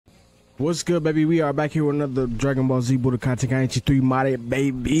What's good, baby? We are back here with another Dragon Ball Z Budokai Tenkaichi 3 modded,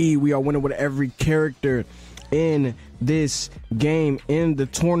 baby. We are winning with every character in this game in the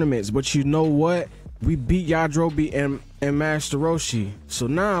tournaments. But you know what? We beat Yajirobe and Master Roshi. So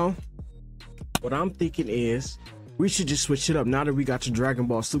now, what I'm thinking is we should just switch it up. Now that we got to Dragon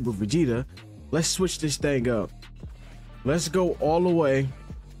Ball Super Vegeta, let's switch this thing up. Let's go all the way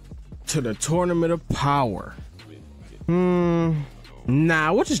to the Tournament of Power.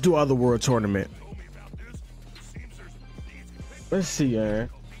 Nah, we'll just do Otherworld Tournament. Let's see, Aaron.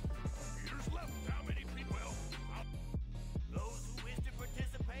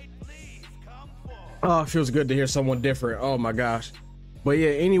 Oh, it feels good to hear someone different. Oh my gosh. But yeah,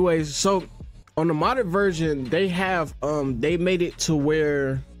 anyways, so on the modded version, they have they made it to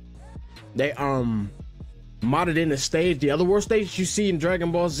where they modded in the stage, the Otherworld stage you see in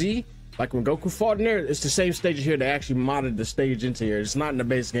Dragon Ball Z. Like when Goku fought in there, it's the same stage here. They actually modded the stage into here. It's not in the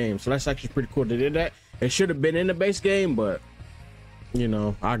base game, so that's actually pretty cool. They did that. It should have been in the base game, but you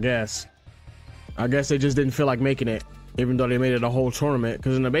know, I guess they just didn't feel like making it, even though they made it a whole tournament.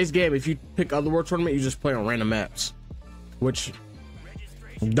 Because in the base game, if you pick Otherworld tournament, you just play on random maps, which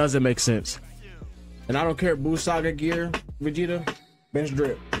doesn't make sense. And I don't care, Buu Saga gear, Vegeta, best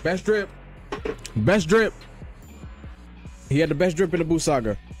drip, best drip, best drip. He had the best drip in the Buu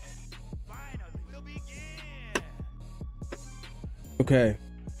Saga. Okay.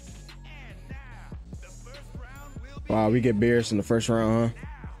 Wow, we get Beerus in the first round,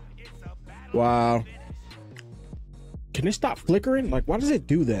 huh? Wow. Can it stop flickering? Like, why does it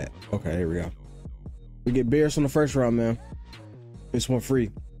do that? Okay, here we go. We get Beerus in the first round, man. This one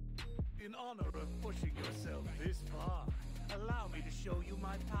free. In honor of pushing yourself this far, allow me to show you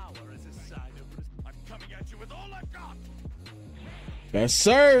my power as a sign of I'm coming at you with all I've got. Yes,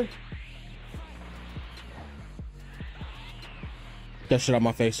 sir. That shit out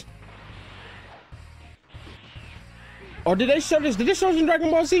my face. Or did they show this? Did they show this in Dragon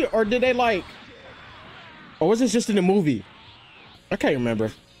Ball Z? Or did they like, or was this just in the movie? I can't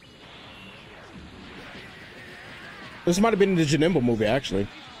remember. This might have been in the Janemba movie, actually.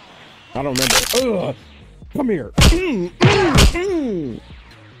 I don't remember. Ugh. Come here.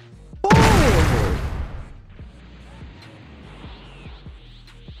 Oh.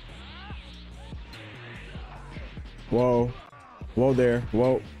 Whoa. Whoa there.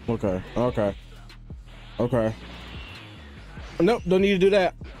 Whoa. Okay. Okay. Okay. Nope. Don't need to do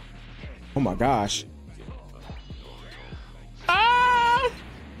that. Oh my gosh. Ah!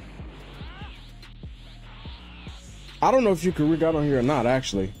 I don't know if you can rig out on here or not,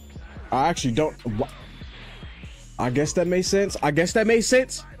 actually. I actually don't. I guess that makes sense. I guess that makes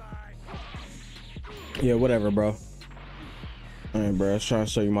sense. Yeah, whatever, bro. Hey, bro. It's trying to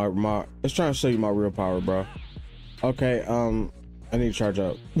show you my it's trying to show you my real power, bro. Okay, I need to charge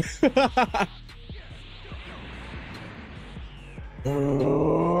up.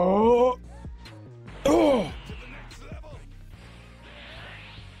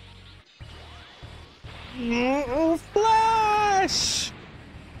 Flash!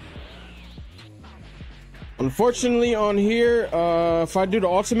 Unfortunately, on here, if I do the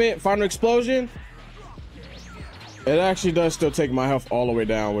ultimate final explosion, it actually does still take my health all the way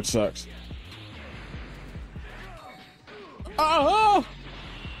down, which sucks. Oh!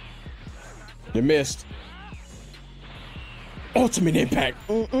 You missed. Ultimate impact.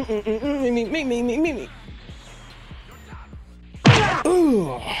 Me.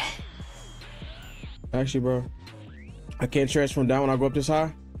 Actually, bro, I can't transform down when I go up this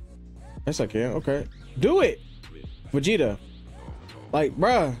high. Yes, I can. Okay, do it, Vegeta. Like,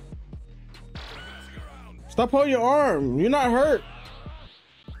 bruh, stop holding your arm. You're not hurt,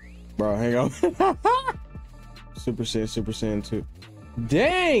 bro. Hang on. Super Saiyan 2.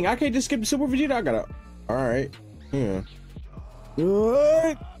 Dang, I can't just skip the Super Vegeta. I gotta. All right. Yeah.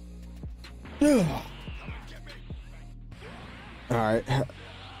 Good. All right.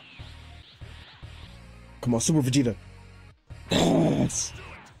 Come on, Super Vegeta. Yes.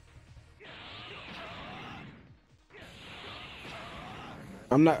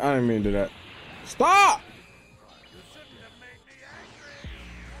 I didn't mean to do that. Stop!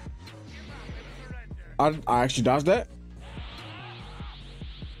 I actually dodged that.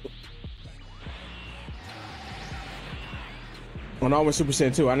 When I went Super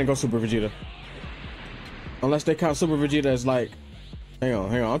Saiyan 2, I didn't go Super Vegeta. Unless they count Super Vegeta as like, hang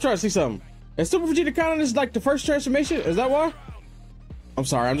on. I'm trying to see something. Is Super Vegeta counted as like the first transformation? Is that why? I'm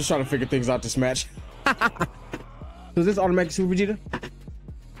sorry, I'm just trying to figure things out this match. Is this automatic Super Vegeta?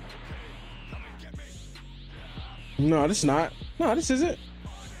 No, this is not. No, this isn't.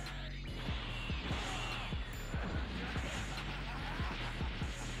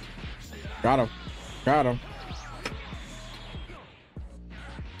 Got him. Got him.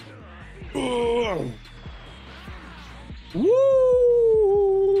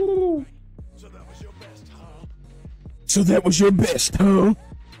 Woo! So that was your best, huh? So that was your best, huh?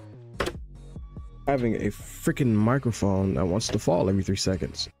 Having a freaking microphone that wants to fall every 3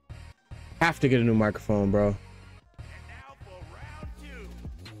 seconds. Have to get a new microphone, bro. And now for round 2.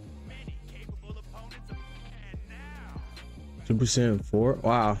 Many capable opponents. And now. Super Saiyan 4?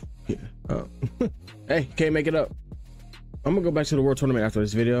 Wow. Yeah. Hey, can't make it up. I'm gonna go back to the World Tournament after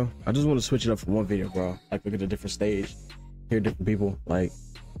this video. I just want to switch it up for one video, bro. Like, look at a different stage. Hear different people. Like,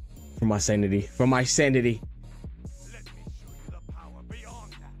 for my sanity. For my sanity. Let me show you the power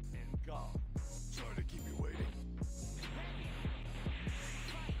beyond that, embark. Sorry to keep you waiting.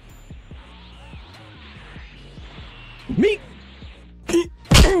 Me.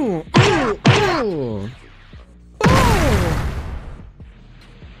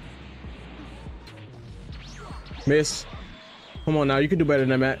 Miss, come on now, you can do better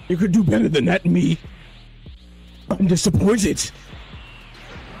than that. You could do better than that, me. I'm disappointed.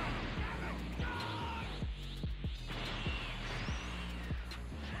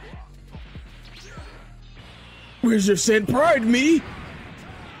 Where's your Saiyan pride, me?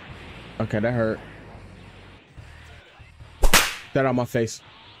 Okay, that hurt. That on my face.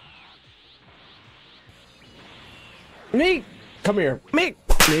 Me, come here. Make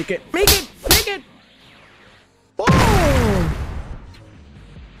it. Oh!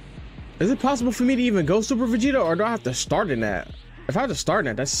 Is it possible for me to even go Super Vegeta, or do I have to start in that? If I have to start in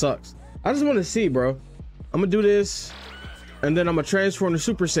that, that sucks. I just want to see, bro. I'm gonna do this, and then I'm gonna transform to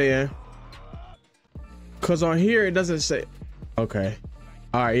Super Saiyan. Cause on here it doesn't say. Okay.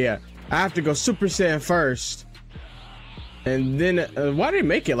 All right, yeah. I have to go Super Saiyan first, and then why did they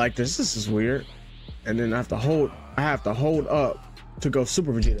make it like this? This is weird. And then I have to hold up to go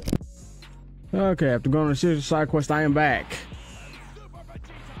Super Vegeta. Okay, after going on a serious side quest, I am back.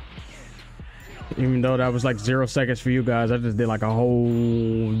 Even though that was like 0 seconds for you guys, I just did like a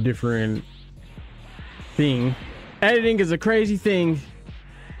whole different thing. Editing is a crazy thing.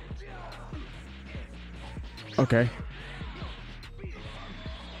 Okay.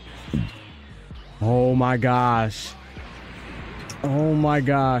 Oh my gosh. Oh my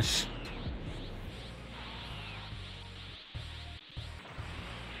gosh.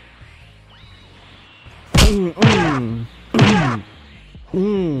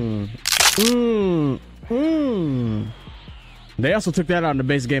 They also took that out in the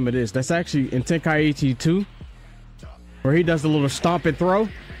base game of this. That's actually in Tenkaichi 2, where he does the little stomp and throw.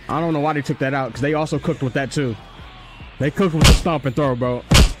 I don't know why they took that out, because they also cooked with that too. They cooked with the stomp and throw, bro.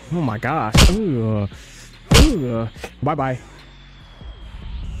 Oh my gosh. Bye bye.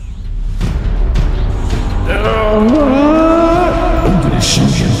 I'm gonna show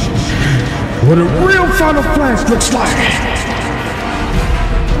you what a real Final Flash looks like.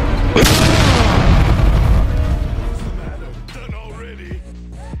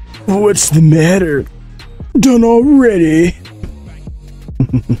 What's the matter? Done already?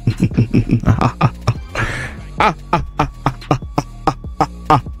 And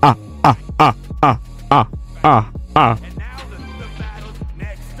now the battle.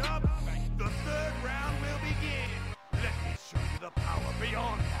 Next up, the 3rd round will begin. Let me show you the power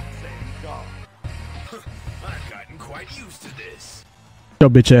beyond that same god. I've gotten quite used to this. Yo,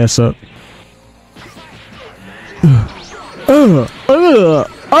 bitch ass up.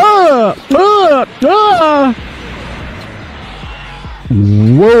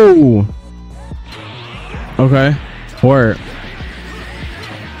 Whoa. Okay. Word.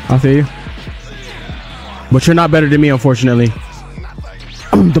 I feel you. But you're not better than me, unfortunately.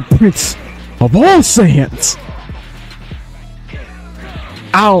 I'm the prince of all Saiyans.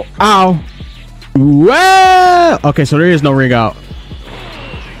 Ow, ow. Well. Okay, so there is no ring out.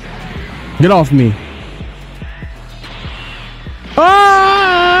 Get off me.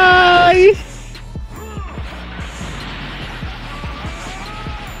 Bye.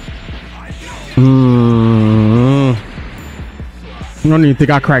 I don't even think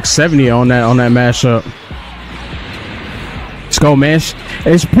I cracked 70 on that mashup. Let's go, man.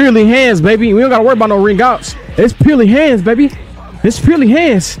 It's purely hands, baby. We don't gotta worry about no ring outs. It's purely hands, baby. It's purely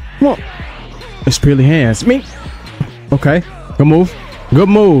hands. Come on. It's purely hands. Me. Okay. Good move. Good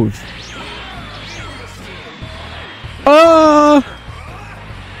move.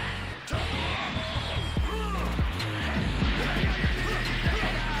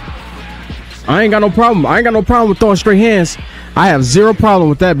 I ain't got no problem. I ain't got no problem with throwing straight hands. I have zero problem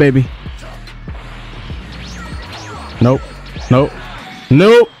with that, baby. Nope. Nope.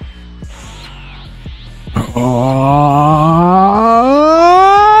 Nope.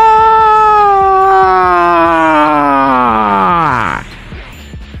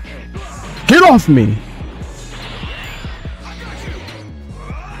 off me.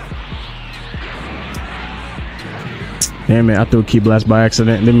 Damn it, I threw a key blast by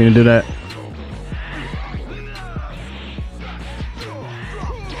accident. Didn't mean to do that.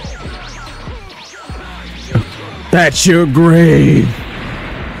 That's your grave.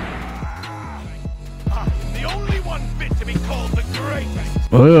 The only one fit to be called the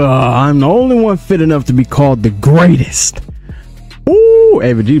greatest. I'm the only one fit enough to be called the greatest. Ooh,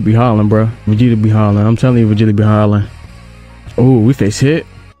 hey, Vegeta be hollering, bro. Vegeta be hollering. I'm telling you, Vegeta be hollering. Ooh, we face hit.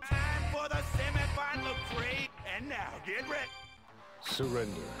 For the semi-final 3, and now get ready.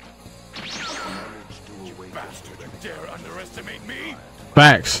 Surrender. You bastard, you dare underestimate me?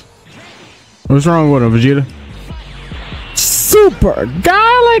 Facts. What's wrong with him, Vegeta? Super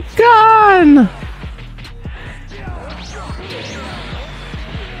Garlic Gun!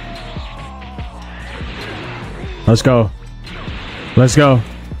 Let's go. Let's go.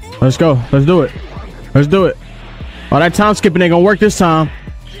 Let's go. Let's do it. Let's do it. Oh, that time skipping ain't gonna work this time.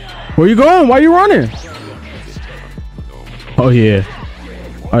 Where you going? Why you running? Oh yeah.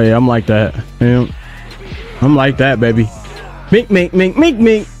 Oh yeah, I'm like that. Yeah. I'm like that, baby. Mink, mink, mink, mink,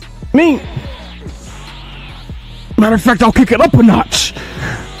 mink, mink. Matter of fact, I'll kick it up a notch.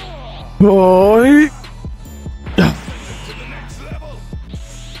 Boy.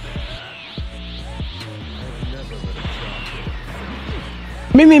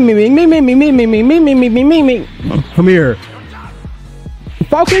 Me. Come here.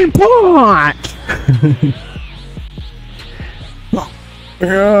 Fucking punch.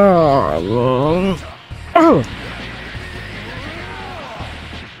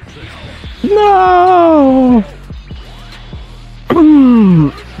 No.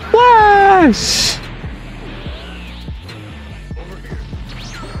 Flash.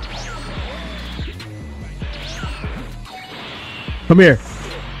 Come here.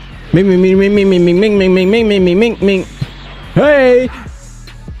 Me. Hey.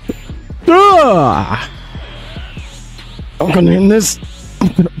 I'm gonna end this. I'm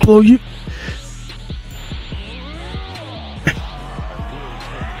gonna blow you.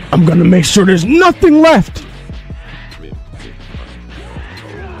 I'm gonna make sure there's nothing left.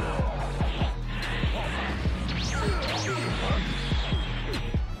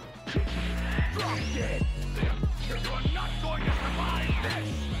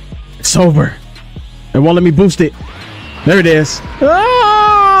 It's over. It won't let me boost it. There it is. Ah!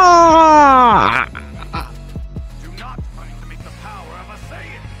 Do not underestimate the power of a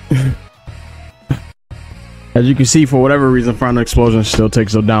Saiyan. As you can see, for whatever reason, Final Explosion still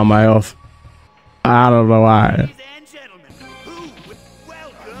takes down my health. I don't know why. Ladies and gentlemen,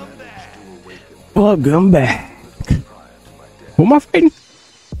 welcome back. Welcome back. Who am I fighting?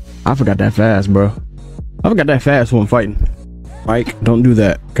 I forgot that fast, bro. I forgot that fast who I'm fighting. Mike, don't do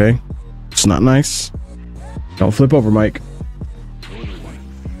that, okay? It's not nice. Don't flip over, Mike.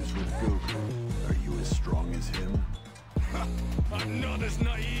 Are you as strong as him? I'm not as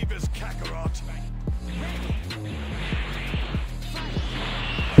naive as Kakarot.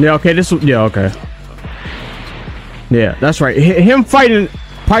 Yeah, okay, yeah, okay. Yeah, that's right. Him fighting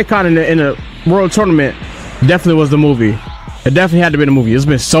Pycon in a world tournament definitely was the movie. It definitely had to be the movie. It's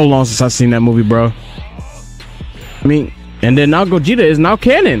been so long since I've seen that movie, bro. I mean, and then now Gogeta is now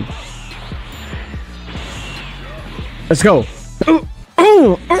canon. Let's go.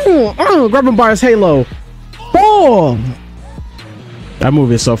 Grab him by his halo. Boom. That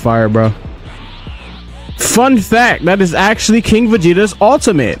movie is so fire, bro. Fun fact, that is actually King Vegeta's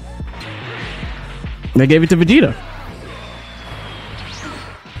ultimate. They gave it to Vegeta.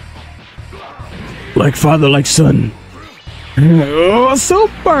 Like father, like son. Oh,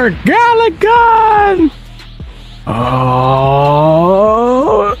 Super Garlic Gun. Oh.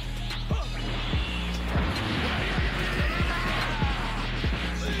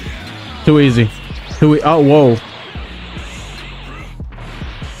 Too easy. Oh, whoa.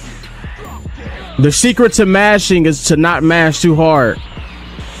 The secret to mashing is to not mash too hard.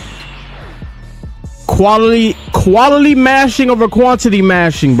 Quality mashing over quantity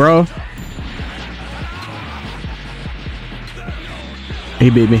mashing, bro.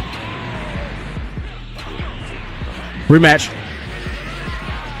 He beat me. Rematch.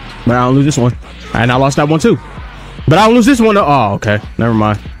 But I don't lose this one. And I lost that one too. But I don't lose this one. Oh, okay. Never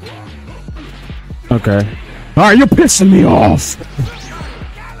mind. Okay. All right, you're pissing me off.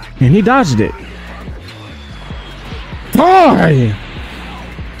 And he dodged it. Boy.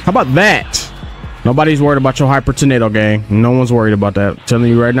 How about that? Nobody's worried about your Hyper Tornado, gang. No one's worried about that. I'm telling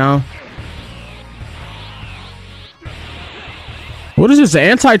you right now. What is this? An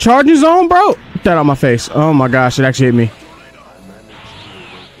anti-charging zone, bro? Get that on my face. Oh my gosh, it actually hit me.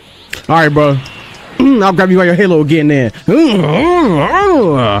 All right, bro. I'll grab you by your halo again then.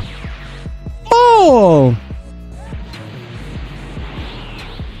 Oh.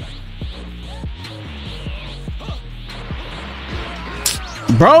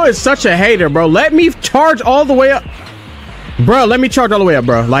 Bro is such a hater, bro. Let me charge all the way up. Bro, let me charge all the way up,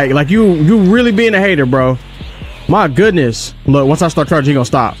 bro. Like you really being a hater, bro. My goodness. Look, once I start charging, he gonna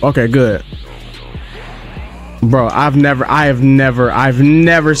stop. Okay, good. Bro, I have never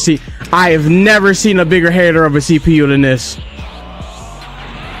seen a bigger hater of a CPU than this.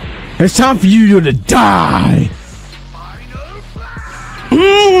 It's time for you to die.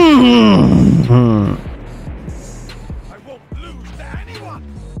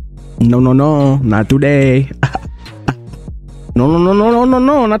 No, not today.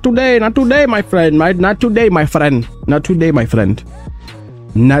 No, not today, my friend. Not today, my friend. Not today, my friend.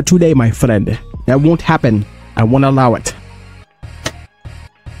 Not today, my friend. That won't happen. I won't allow it.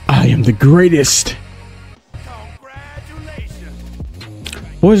 I am the greatest.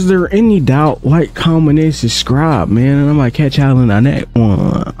 Was there any doubt? Like, comment, and subscribe, man. And I might catch y'all in the next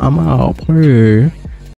one. I'm out. Play.